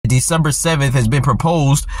December 7th has been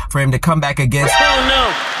proposed for him to come back against. Oh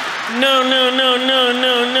no. No, no, no, no,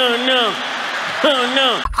 no, no, no. Oh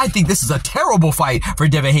no. I think this is a terrible fight for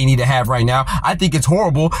Devin Haney to have right now. I think it's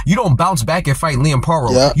horrible. You don't bounce back and fight Liam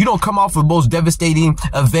Paro. Yeah. You don't come off the most devastating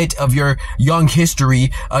event of your young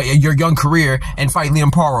history, your young career, and fight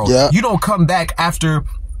Liam Paro. Yeah. You don't come back after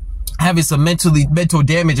having some mental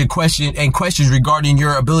damage and questions regarding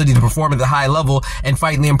your ability to perform at the high level and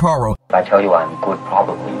fight Liam Paro. If I tell you I'm good,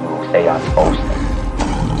 probably you will say I'm boasting.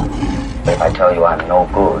 But if I tell you I'm no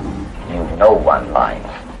good, you know one line.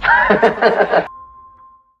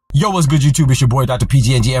 Yo, what's good, YouTube? It's your boy, Dr.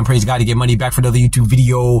 PGNG, and praise God to get money back for another YouTube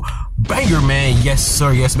video. Banger, man. Yes,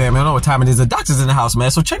 sir. Yes, man. I don't know what time it is. The doctor's in the house,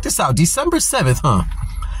 man. So check this out. December 7th, huh?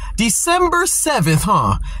 December 7th,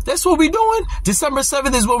 huh? That's what we doing? December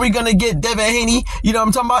 7th is when we're gonna get Devin Haney, you know what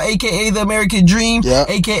I'm talking about? AKA the American Dream. Yeah.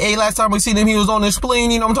 AKA last time we seen him, he was on his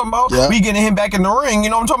spleen, you know what I'm talking about? Yeah. We getting him back in the ring, you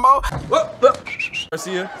know what I'm talking about? What?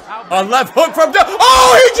 Garcia. A left hook from down.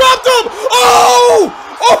 Oh, he dropped him! Oh!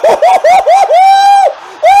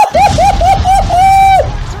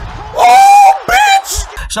 Oh,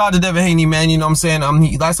 bitch! Shout out to Devin Haney, man. You know what I'm saying?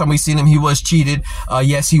 Last time we seen him, he was cheated.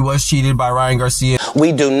 Yes, he was cheated by Ryan Garcia.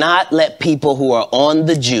 We do not let people who are on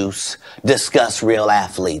the juice discuss real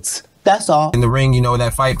athletes. That's all. In the ring, you know,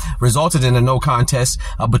 that fight resulted in a no contest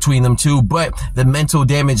between them two, but the mental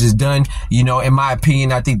damage is done. You know, in my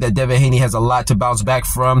opinion, I think that Devin Haney has a lot to bounce back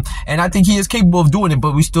from, and I think he is capable of doing it,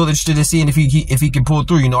 but we still interested in seeing if he can pull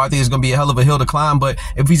through. You know, I think it's going to be a hell of a hill to climb, but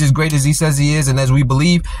if he's as great as he says he is, and as we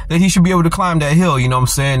believe, then he should be able to climb that hill, you know what I'm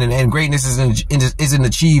saying? And greatness isn't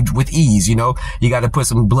achieved with ease, you know? You got to put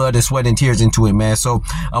some blood and sweat and tears into it, man. So,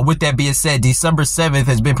 with that being said, December 7th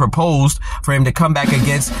has been proposed for him to come back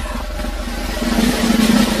against...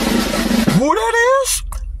 Who that is?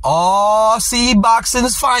 Aussie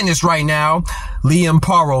Boxing's finest right now, Liam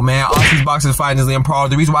Paro, man. Aussie Boxing's finest, Liam Paro.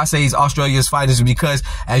 The reason why I say he's Australia's finest is because,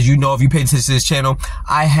 as you know, if you paid attention to this channel,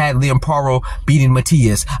 I had Liam Paro beating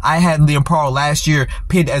Matias. I had Liam Paro last year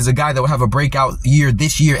pinned as a guy that would have a breakout year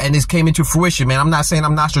this year, and this came into fruition, man. I'm not saying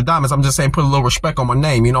I'm Nostradamus. I'm just saying put a little respect on my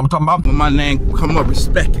name. You know what I'm talking about? When my name come up,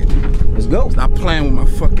 respect it. Let's go. Stop playing with my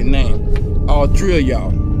fucking name. I'll drill y'all.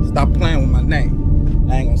 Stop playing with my name.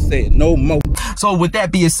 I ain't gonna say it no more. So with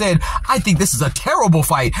that being said, I think this is a terrible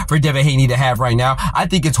fight for Devin Haney to have right now. I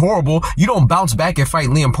think it's horrible. You don't bounce back and fight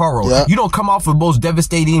Liam Paro. Yeah. You don't come off the most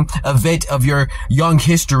devastating event of your young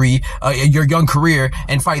history, your young career,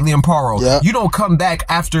 and fight Liam Paro. Yeah. You don't come back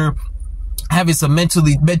after having some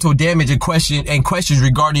mental damage and questions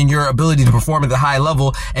regarding your ability to perform at the high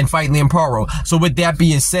level and fight Liam Paro. So with that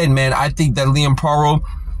being said, man, I think that Liam Paro,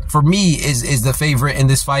 for me, is the favorite in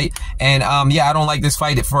this fight. And yeah, I don't like this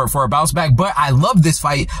fight for a bounce back, but I love this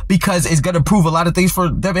fight because it's gonna prove a lot of things for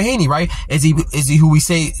Devin Haney, right? Is he who we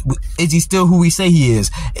say, is he still who we say he is?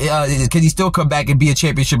 Can he still come back and be a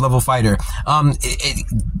championship level fighter?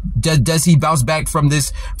 Does he bounce back from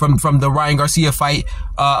this, from the Ryan Garcia fight,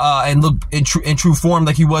 and look in true form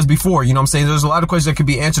like he was before? You know what I'm saying? There's a lot of questions that could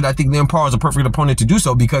be answered. I think Liam Paro is a perfect opponent to do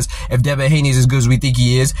so, because if Devin Haney is as good as we think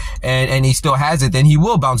he is, and he still has it, then he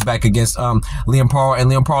will bounce back against Liam Paro, and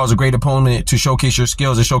Liam Paro is a great opponent to showcase your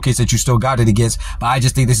skills and showcase that you still got it against. But I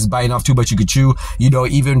just think this is biting off too much you could chew. You know,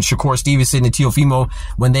 even Shakur Stevenson and Teofimo,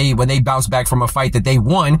 when they bounce back from a fight that they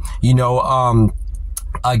won, you know,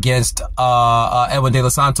 against Edwin De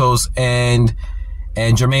Los Santos and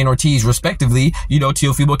Jermaine Ortiz, respectively, you know,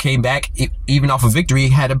 Teofimo came back, even off a victory,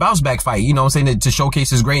 had a bounce back fight, you know what I'm saying, to showcase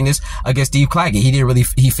his greatness against Steve Claggett.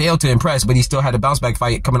 He failed to impress, but he still had a bounce back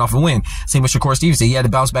fight coming off a win. Same with Shakur Stevenson. He had a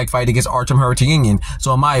bounce back fight against Artem Harutyunyan.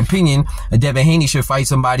 So in my opinion, Devin Haney should fight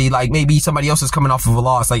somebody like, maybe somebody else is coming off of a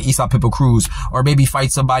loss, like Isaac Pipo Cruz, or maybe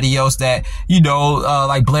fight somebody else that, you know,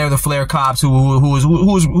 like Blair the Flair Cobbs, who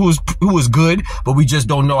is good, but we just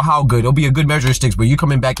don't know how good. It'll be a good measure of sticks, but you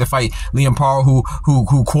coming back to fight Liam Paro, who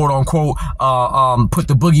quote unquote put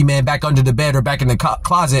the boogeyman back under the bed or back in the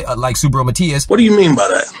closet, like Subro Matias. What do you mean by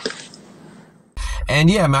that? And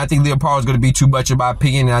yeah, man, I think Liam Paro is going to be too much in my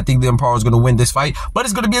opinion, and I think Liam Paro is going to win this fight, but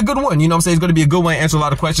it's going to be a good one. You know what I'm saying? It's going to be a good one, answer a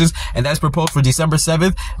lot of questions, and that's proposed for December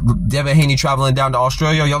 7th. Devin Haney traveling down to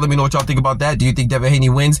Australia. Y'all let me know what y'all think about that. Do you think Devin Haney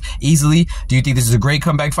wins easily? Do you think this is a great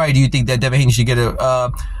comeback fight? Do you think that Devin Haney should get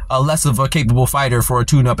a less of a capable fighter for a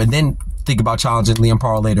tune-up, and then think about challenging Liam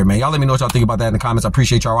Paro later, man? Y'all let me know what y'all think about that in the comments. I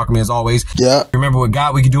appreciate y'all rocking me as always. Yeah. Remember, with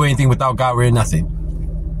God, we can do anything. Without God, we're in nothing.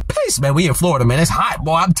 piss, man. We in Florida, man. It's hot,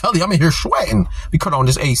 boy. I'm telling you, I'm in here sweating. We cut on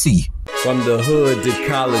this AC. From the hood to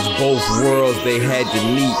college, both worlds they had to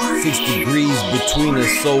meet. 6 degrees between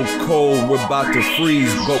us, so cold we're about to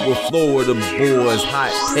freeze. But we're Florida boys,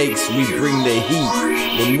 hot takes, we bring the heat.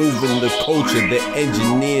 We're moving the culture, the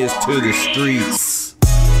engineers to the streets.